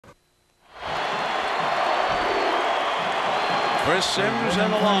Chris Sims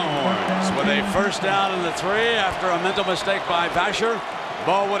and the Longhorns with a first down in the 3 after a mental mistake by Vasher.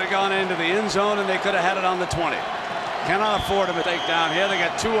 Ball would have gone into the end zone and they could have had it on the 20. Cannot afford a mistake down here. They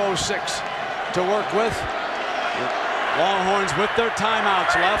got 2:06 to work with. Longhorns with their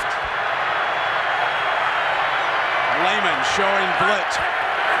timeouts left. Lehman showing blitz.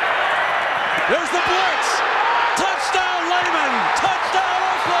 There's the blitz. Touchdown Lehman. Touchdown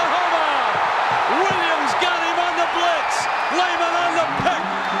Oklahoma. Williams got him on the blitz. Lehman on the pick.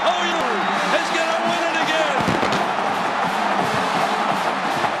 OU is going to win it again.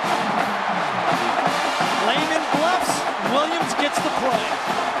 Lehman bluffs. Williams gets the play.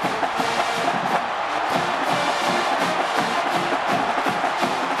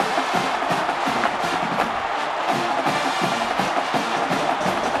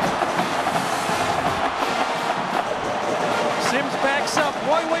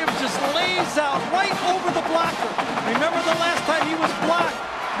 Roy Williams just lays out right over the blocker. Remember the last time he was blocked?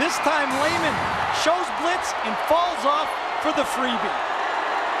 This time Lehman shows blitz and falls off for the freebie.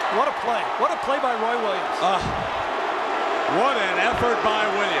 What a play. What a play by Roy Williams. What an effort by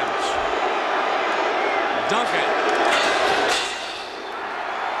Williams. Duncan.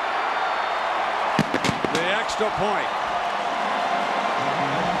 The extra point.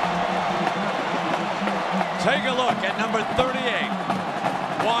 Take a look at number 38.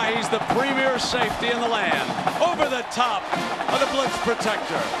 Why he's the premier safety in the land. Over the top of the blitz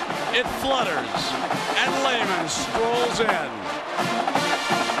protector. It flutters, and Lehman strolls in.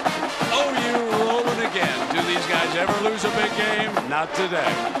 OU rolling again. Do these guys ever lose a big game? Not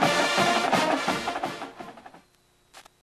today.